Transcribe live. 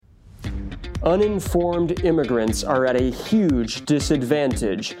Uninformed immigrants are at a huge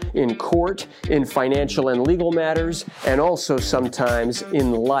disadvantage in court, in financial and legal matters, and also sometimes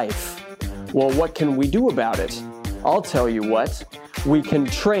in life. Well, what can we do about it? I'll tell you what. We can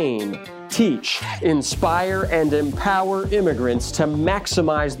train, teach, inspire, and empower immigrants to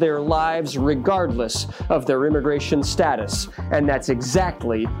maximize their lives regardless of their immigration status. And that's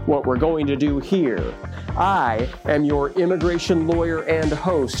exactly what we're going to do here. I am your immigration lawyer and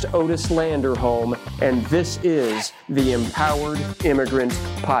host, Otis Landerholm, and this is the Empowered Immigrant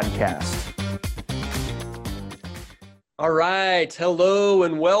Podcast. All right. Hello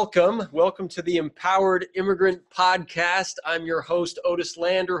and welcome. Welcome to the Empowered Immigrant Podcast. I'm your host, Otis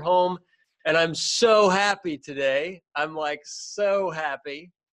Landerholm. And I'm so happy today. I'm so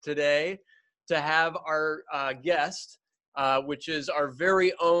happy today to have our guest, which is our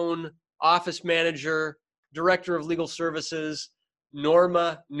very own office manager, director of legal services,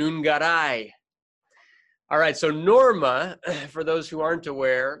 Norma Nungaray. All right, so Norma, for those who aren't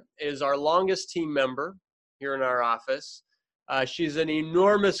aware, is our longest team member here in our office. She's an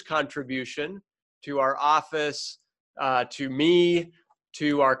enormous contribution to our office, to me,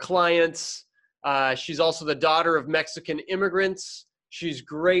 to our clients. She's also the daughter of Mexican immigrants. She's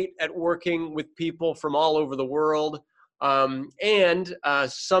great at working with people from all over the world. And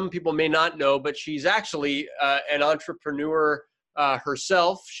some people may not know, but she's actually an entrepreneur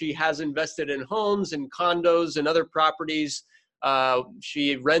herself. She has invested in homes and condos and other properties.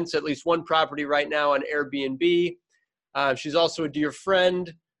 She rents at least one property right now on Airbnb. She's also a dear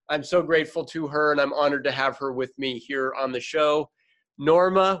friend. I'm so grateful to her, and I'm honored to have her with me here on the show.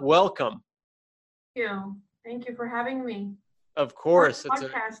 Norma, welcome. Thank you for having me. Of course. It's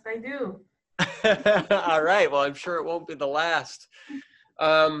podcast, I do. All right. Well, I'm sure it won't be the last.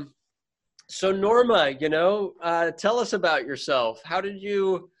 So Norma, tell us about yourself. How did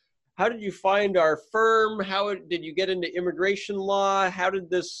you find our firm? How did you get into immigration law? How did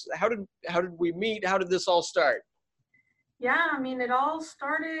we meet? How did this all start? Yeah, it all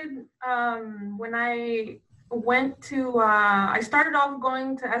started when I went to, I started off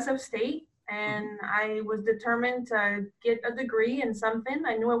going to SF State, and I was determined to get a degree in something.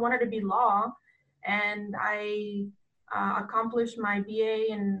 I knew I wanted to be law, and I accomplished my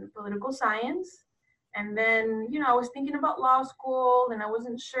BA in political science. And then, I was thinking about law school, and I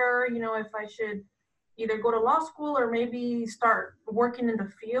wasn't sure, if I should either go to law school or maybe start working in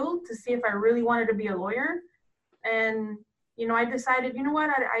the field to see if I really wanted to be a lawyer. And I decided,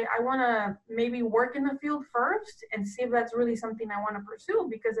 I want to maybe work in the field first and see if that's really something I want to pursue,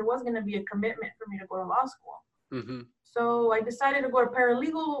 because it was going to be a commitment for me to go to law school. Mm-hmm. So I decided to go to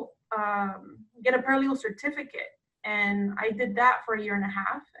paralegal, get a paralegal certificate. And I did that for a year and a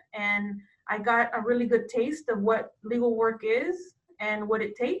half. And I got a really good taste of what legal work is and what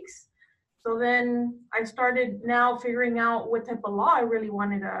it takes. So then I started now figuring out what type of law I really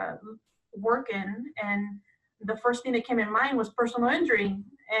wanted to work in. And the first thing that came in mind was personal injury.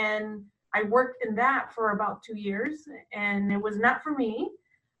 And I worked in that for about 2 years, and it was not for me.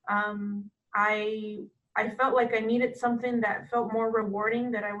 I felt like I needed something that felt more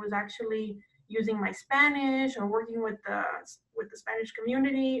rewarding, that I was actually using my Spanish or working with the Spanish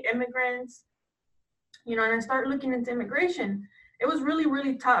community, immigrants, and I started looking into immigration. It was really,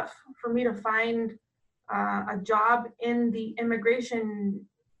 really tough for me to find a job in the immigration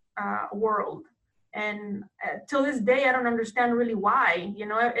world. And till this day, I don't understand really why.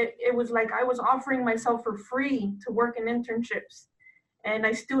 It was like I was offering myself for free to work in internships, and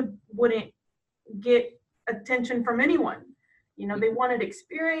I still wouldn't get attention from anyone. They wanted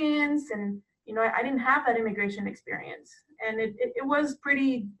experience, and I didn't have that immigration experience, and it was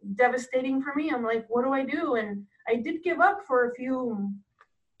pretty devastating for me. I'm like, what do I do? And I did give up for a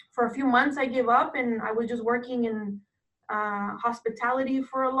few months. I gave up, and I was just working in hospitality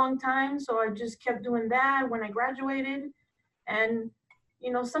for a long time. So I just kept doing that when I graduated. And,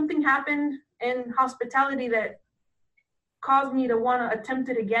 something happened in hospitality that caused me to want to attempt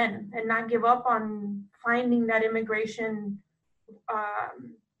it again and not give up on finding that immigration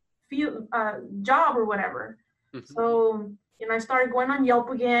field, job or whatever. Mm-hmm. So, I started going on Yelp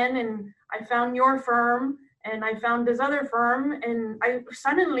again, and I found your firm, and I found this other firm, and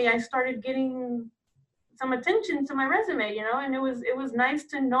I started getting some attention to my resume, and it was nice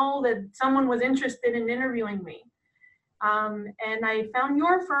to know that someone was interested in interviewing me. And I found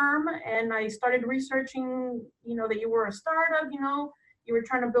your firm, and I started researching, that you were a startup, you were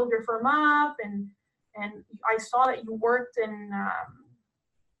trying to build your firm up, and I saw that you worked in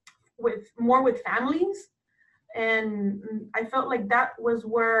with families, and I felt like that was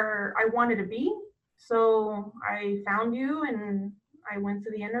where I wanted to be. So I found you, and I went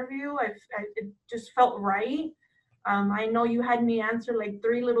to the interview. It just felt right. I know you had me answer like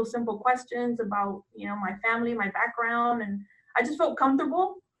 3 little simple questions about, my family, my background, and I just felt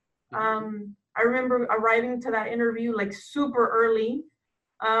comfortable. I remember arriving to that interview like super early,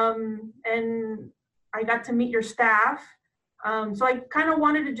 and I got to meet your staff. So I kind of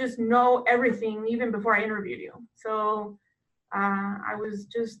wanted to just know everything even before I interviewed you. So I was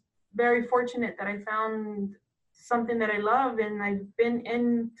just very fortunate that I found something that I love, and I've been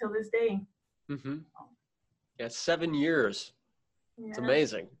in till this day. Mm-hmm. Yeah, 7 years. Yeah. It's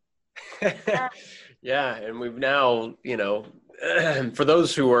amazing. Yeah. Yeah, and we've now, for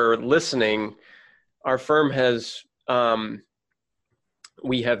those who are listening, our firm has,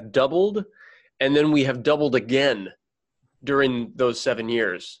 we have doubled, and then we have doubled again during those 7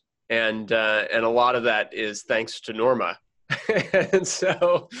 years. And a lot of that is thanks to Norma. And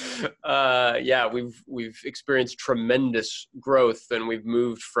so, yeah, we've experienced tremendous growth, and we've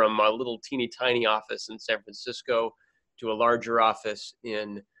moved from a little teeny tiny office in San Francisco to a larger office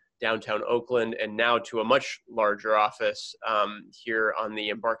in downtown Oakland, and now to a much larger office here on the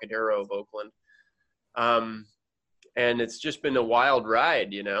Embarcadero of Oakland. And it's just been a wild ride,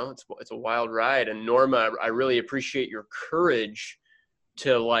 it's a wild ride. And Norma, I really appreciate your courage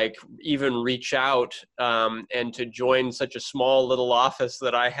to like even reach out and to join such a small little office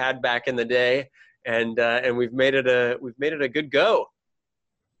that I had back in the day, and we've made it a good go.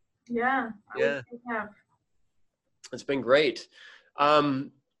 Yeah. Yeah. It's been great.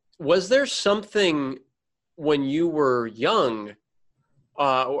 Was there something when you were young,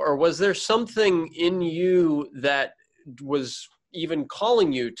 or was there something in you that was even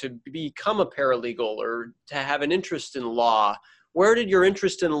calling you to become a paralegal or to have an interest in law? Where did your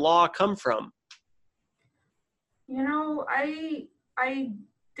interest in law come from? I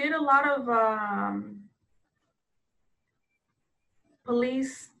did a lot of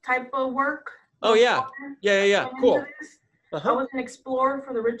police type of work. Oh, yeah. Yeah. Cool. I was an explorer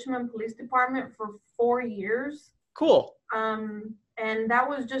for the Richmond Police Department for 4 years. Cool. And that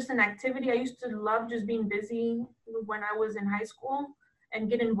was just an activity. I used to love just being busy when I was in high school and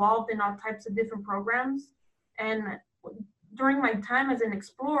get involved in all types of different programs. And during my time as an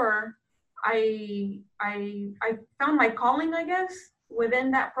explorer, I found my calling, I guess,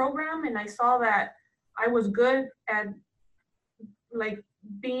 within that program. And I saw that I was good at like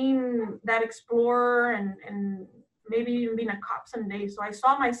being that explorer and maybe even being a cop someday. So I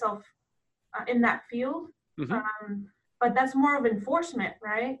saw myself in that field. Mm-hmm. But that's more of enforcement,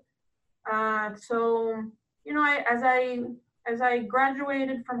 right? So, as I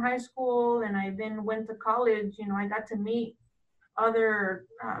graduated from high school and I then went to college, I got to meet other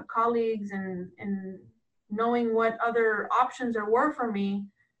colleagues and knowing what other options there were for me.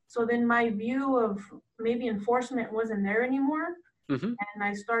 So then my view of maybe enforcement wasn't there anymore. Mm-hmm. And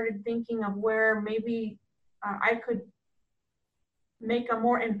I started thinking of where maybe I could make a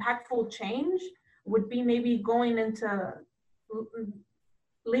more impactful change would be maybe going into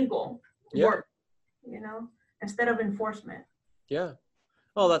legal work, instead of enforcement. Yeah.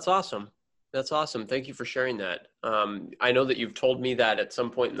 Oh, that's awesome. That's awesome. Thank you for sharing that. I know that you've told me that at some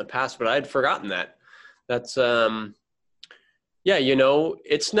point in the past, but I had forgotten that. That's,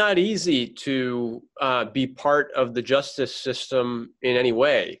 it's not easy to be part of the justice system in any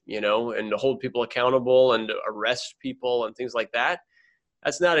way, and to hold people accountable and to arrest people and things like that.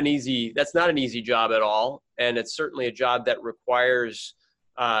 That's not an easy job at all. And it's certainly a job that requires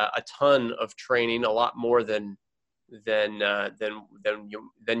a ton of training, a lot more than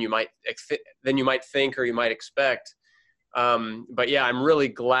you might think or you might expect. But yeah, I'm really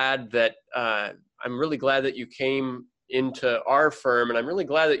glad that you came into our firm, and I'm really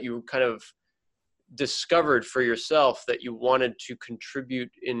glad that you kind of discovered for yourself that you wanted to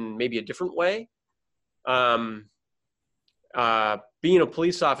contribute in maybe a different way. Being a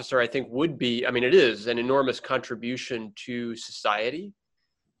police officer, I think it is an enormous contribution to society.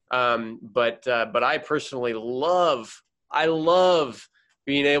 But I personally love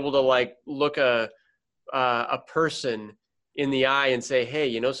being able to like look a person in the eye and say, hey,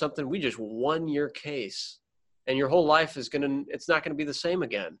 you know something, we just won your case and your whole life it's not going to be the same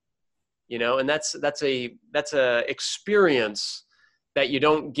again. And that's a experience that you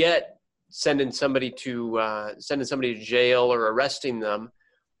don't get sending somebody to jail or arresting them,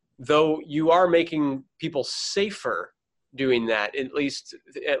 though you are making people safer doing that, at least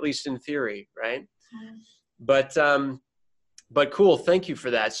in theory, right? Mm-hmm. But cool. Thank you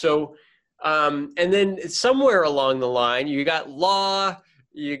for that. So, and then somewhere along the line, you got law,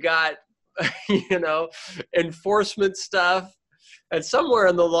 you got, enforcement stuff, and somewhere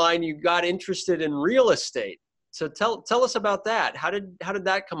on the line, you got interested in real estate. So tell us about that. How did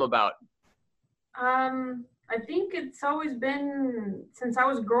that come about? I think it's always been since I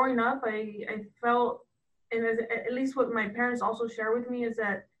was growing up. I felt, and at least what my parents also share with me is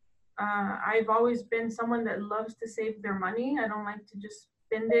that I've always been someone that loves to save their money. I don't like to just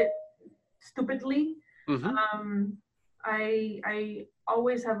spend it stupidly. Mm-hmm. I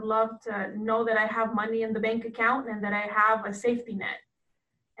always have loved to know that I have money in the bank account and that I have a safety net.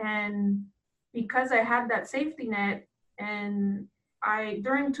 And because I had that safety net, and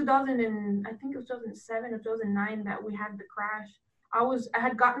during 2000 and I think it was 2007 or 2009 that we had the crash, I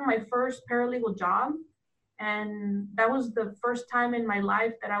had gotten my first paralegal job, and that was the first time in my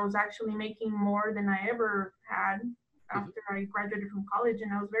life that I was actually making more than I ever had after I graduated from college.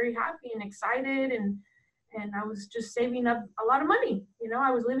 And I was very happy and excited, and I was just saving up a lot of money. You know,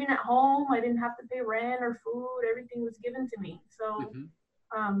 I was living at home. I didn't have to pay rent or food. Everything was given to me. So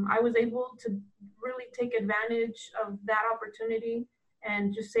I was able to really take advantage of that opportunity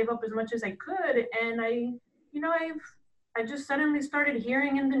and just save up as much as I could. And I just suddenly started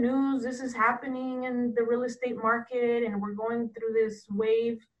hearing in the news, this is happening in the real estate market, and we're going through this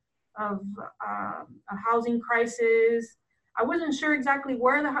wave of a housing crisis. I wasn't sure exactly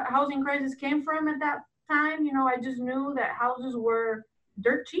where the housing crisis came from at that time. You know, I just knew that houses were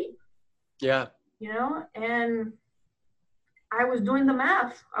dirt cheap. Yeah. You know, and I was doing the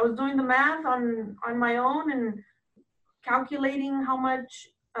math. I was doing the math on my own and calculating how much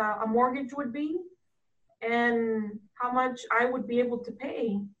a mortgage would be and how much I would be able to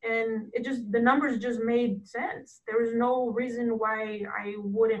pay. And the numbers just made sense. There was no reason why I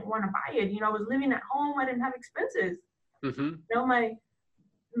wouldn't want to buy it. You know, I was living at home. I didn't have expenses. You know,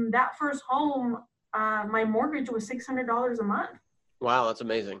 that first home, my mortgage was $600 a month. Wow, that's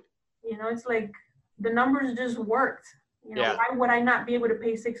amazing. You know, it's like the numbers just worked. You know, why would I not be able to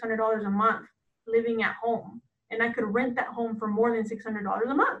pay $600 a month living at home? And I could rent that home for more than $600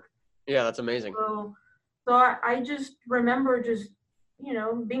 a month. Yeah, that's amazing. So I just remember just, you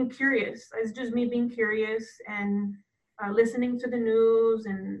know, being curious. It's just me being curious and listening to the news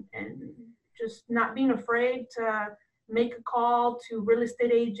and just not being afraid to make a call to real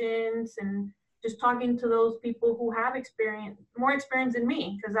estate agents and just talking to those people who have more experience than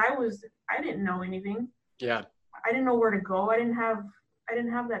me, because I didn't know anything. Yeah. I didn't know where to go. I didn't have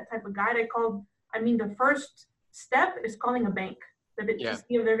that type of guide. The first step is calling a bank to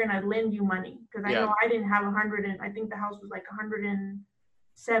see if they're going to lend you money. Because I know I didn't have I think the house was like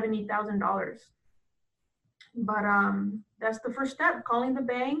 $170,000. But that's the first step, calling the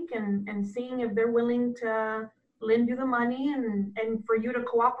bank and seeing if they're willing to lend you the money and for you to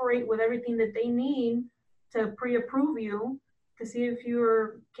cooperate with everything that they need to pre-approve you to see if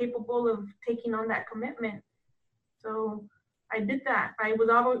you're capable of taking on that commitment. So I did that. I was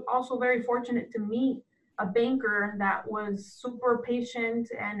also very fortunate to meet a banker that was super patient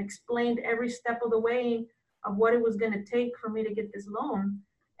and explained every step of the way of what it was going to take for me to get this loan.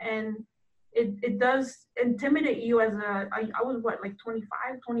 And it does intimidate you I was like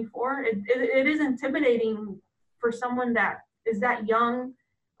 25, 24. It is intimidating for someone that is that young,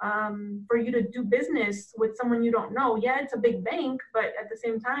 for you to do business with someone you don't know. Yeah, it's a big bank, but at the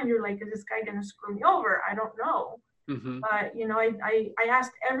same time, you're like, is this guy going to screw me over? I don't know. But, you know, I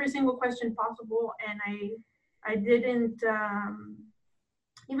asked every single question possible, and I didn't,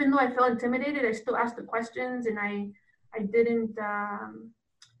 even though I felt intimidated, I still asked the questions, and I didn't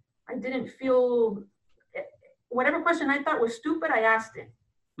feel, whatever question I thought was stupid, I asked it.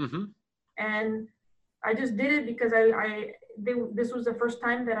 And I just did it because this was the first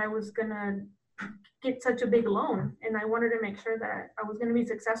time that I was going to get such a big loan, and I wanted to make sure that I was going to be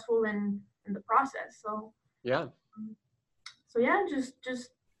successful in the process. So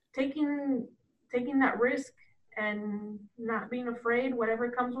just taking that risk and not being afraid, whatever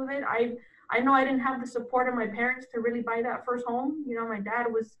comes with it. I know I didn't have the support of my parents to really buy that first home. You know, my dad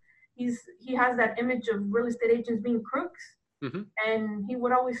he has that image of real estate agents being crooks. And he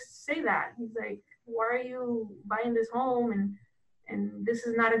would always say that. He's like, why are you buying this home? And this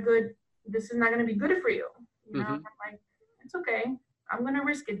is not going to be good for you. You know, I'm like, it's okay. I'm going to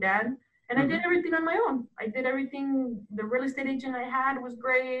risk it, Dad. And I did everything on my own. I did everything. The real estate agent I had was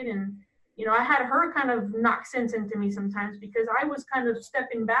great. And, you know, I had her kind of knock sense into me sometimes because I was kind of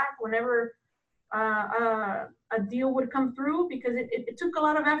stepping back whenever a deal would come through, because it took a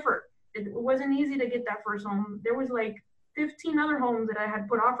lot of effort. It wasn't easy to get that first home. There was like 15 other homes that I had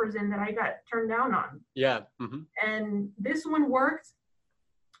put offers in that I got turned down on. Yeah. And this one worked.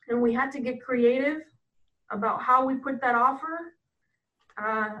 And we had to get creative about how we put that offer.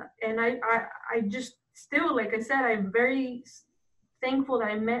 And I just still, like I said, I'm very thankful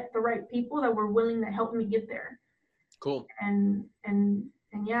that I met the right people that were willing to help me get there. Cool. And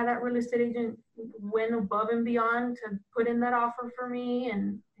yeah, that real estate agent went above and beyond to put in that offer for me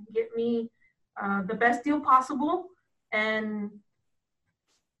and get me the best deal possible. And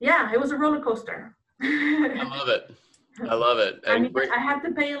yeah, it was a roller coaster. I love it. I love it. I mean, I had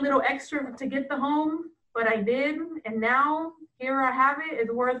to pay a little extra to get the home, but I did. And now here I have it.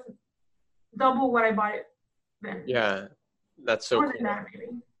 It's worth double what I bought it then. Yeah, that's so More cool. than that,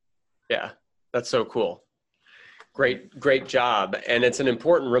 maybe. Yeah, that's so cool. Great job. And it's an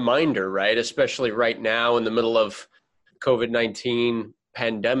important reminder, right? Especially right now in the middle of COVID-19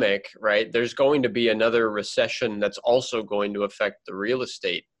 pandemic, right? There's going to be another recession that's also going to affect the real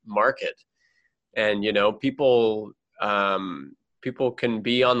estate market. And, you know, people can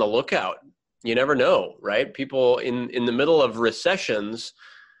be on the lookout. You never know, right? People in the middle of recessions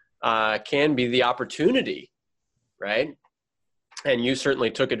can be the opportunity, right? And you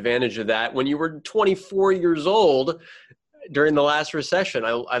certainly took advantage of that when you were 24 years old during the last recession.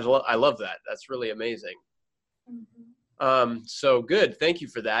 I love that. That's really amazing. Mm-hmm. So good. Thank you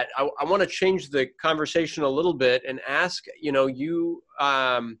for that. I want to change the conversation a little bit and ask, you know, you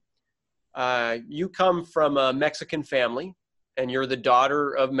come from a Mexican family and you're the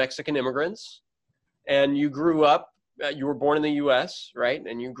daughter of Mexican immigrants, and you grew up, you were born in the US, right?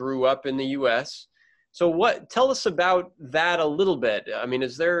 And you grew up in the US. So tell us about that a little bit. I mean,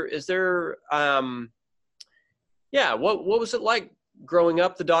 what was it like growing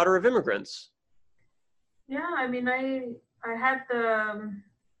up the daughter of immigrants? Yeah, I mean, I had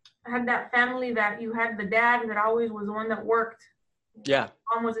that family that you had the dad that always was the one that worked. Yeah.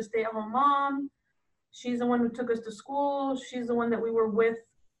 Mom was a stay-at-home mom. She's the one who took us to school. She's the one that we were with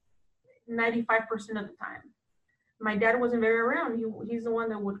 95% of the time. My dad wasn't very around. He's the one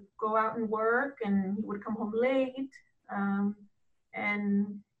that would go out and work, and he would come home late. And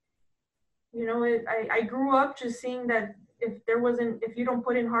you know, I grew up just seeing that if you don't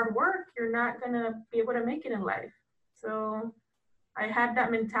put in hard work, you're not gonna be able to make it in life. So I had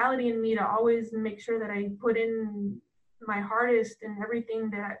that mentality in me to always make sure that I put in my hardest in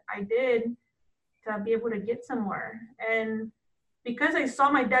everything that I did to be able to get somewhere. And because I saw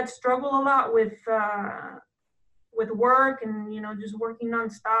my dad struggle a lot with work and, you know, just working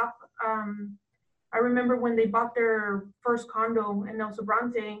nonstop. I remember when they bought their first condo in El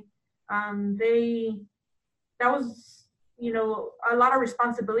Sobrante, that was, you know, a lot of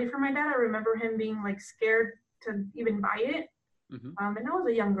responsibility for my dad. I remember him being like scared to even buy it. Mm-hmm. And I was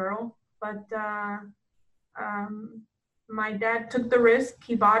a young girl, but my dad took the risk.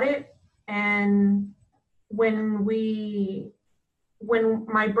 He bought it. And when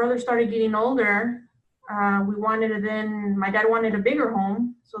my brother started getting older, my dad wanted a bigger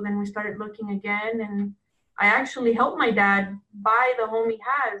home. So then we started looking again, and I actually helped my dad buy the home he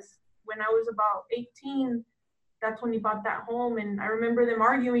has. When I was about 18, that's when he bought that home. And I remember them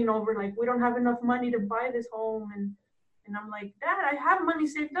arguing over, like, we don't have enough money to buy this home. And I'm like, Dad, I have money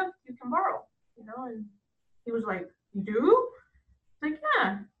saved up, you can borrow, you know? And he was like, you do? Like,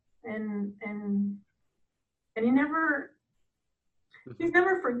 yeah. And he's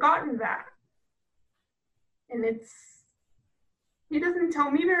never forgotten that. And he doesn't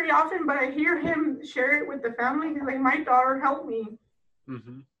tell me very often, but I hear him share it with the family. He's like, my daughter helped me.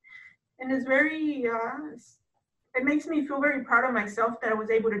 Mm-hmm. And it's very, it makes me feel very proud of myself that I was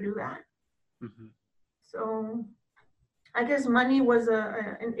able to do that. Mm-hmm. So I guess money was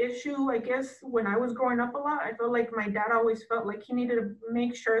an issue, I guess, when I was growing up a lot. I felt like my dad always felt like he needed to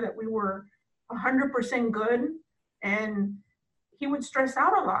make sure that we were 100% good, and he would stress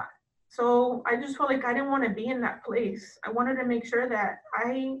out a lot. So I just felt like I didn't want to be in that place. I wanted to make sure that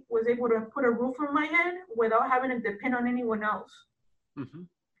I was able to put a roof on my head without having to depend on anyone else. Mm-hmm.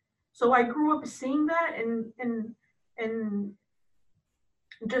 So I grew up seeing that, and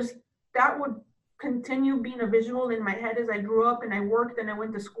just that would continue being a visual in my head as I grew up and I worked and I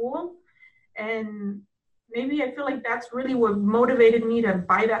went to school. And maybe I feel like that's really what motivated me to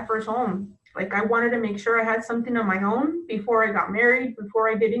buy that first home. Like, I wanted to make sure I had something on my own before I got married, before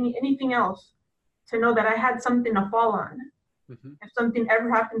I did anything else, to know that I had something to fall on. Mm-hmm. If something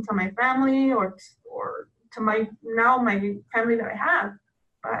ever happened to my family or to my family that I have,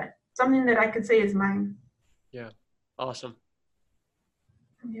 but something that I could say is mine. Yeah. Awesome.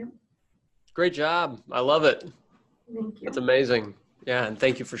 Yeah. Great job. I love it. Thank you. That's amazing. Yeah. And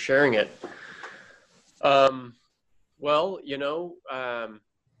thank you for sharing it. Well, you know,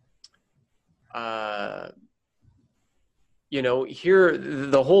 here,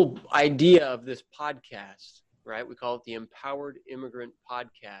 the whole idea of this podcast, right? We call it the Empowered Immigrant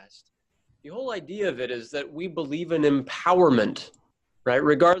Podcast. The whole idea of it is that we believe in empowerment, right?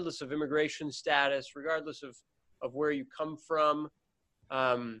 Regardless of immigration status, regardless of of where you come from.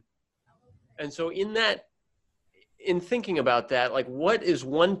 And so in thinking about that, like, what is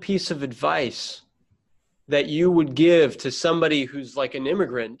one piece of advice that you would give to somebody who's like an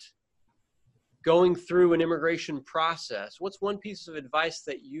immigrant going through an immigration process? What's one piece of advice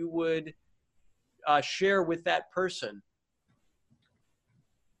that you would share with that person?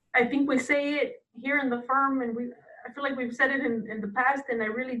 I think we say it here in the firm, and I feel like we've said it in the past, and I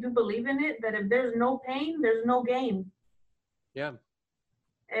really do believe in it, that if there's no pain, there's no gain. Yeah.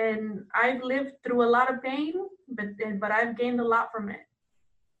 And I've lived through a lot of pain, but I've gained a lot from it.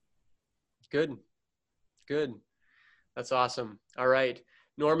 Good. That's awesome. All right.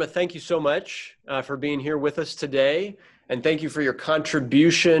 Norma, thank you so much for being here with us today. And thank you for your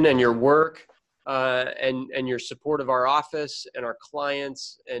contribution and your work and your support of our office and our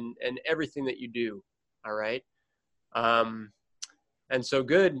clients and everything that you do. All right. And so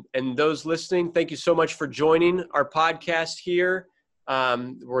good. And those listening, thank you so much for joining our podcast here.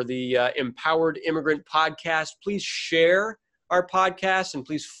 We're the Empowered Immigrant Podcast. Please share our podcast and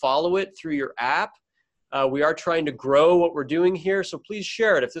please follow it through your app. We are trying to grow what we're doing here, so please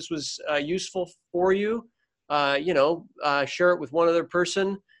share it. If this was useful for you, share it with one other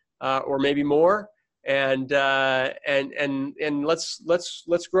person or maybe more, and let's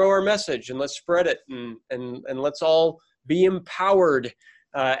grow our message and let's spread it and let's all be empowered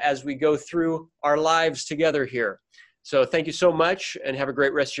as we go through our lives together here. So thank you so much and have a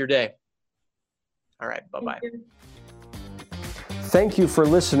great rest of your day. All right, bye-bye. Thank you for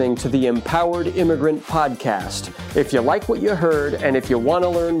listening to the Empowered Immigrant Podcast. If you like what you heard and if you want to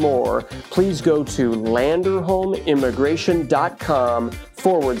learn more, please go to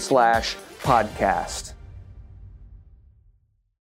landerhomeimmigration.com/podcast.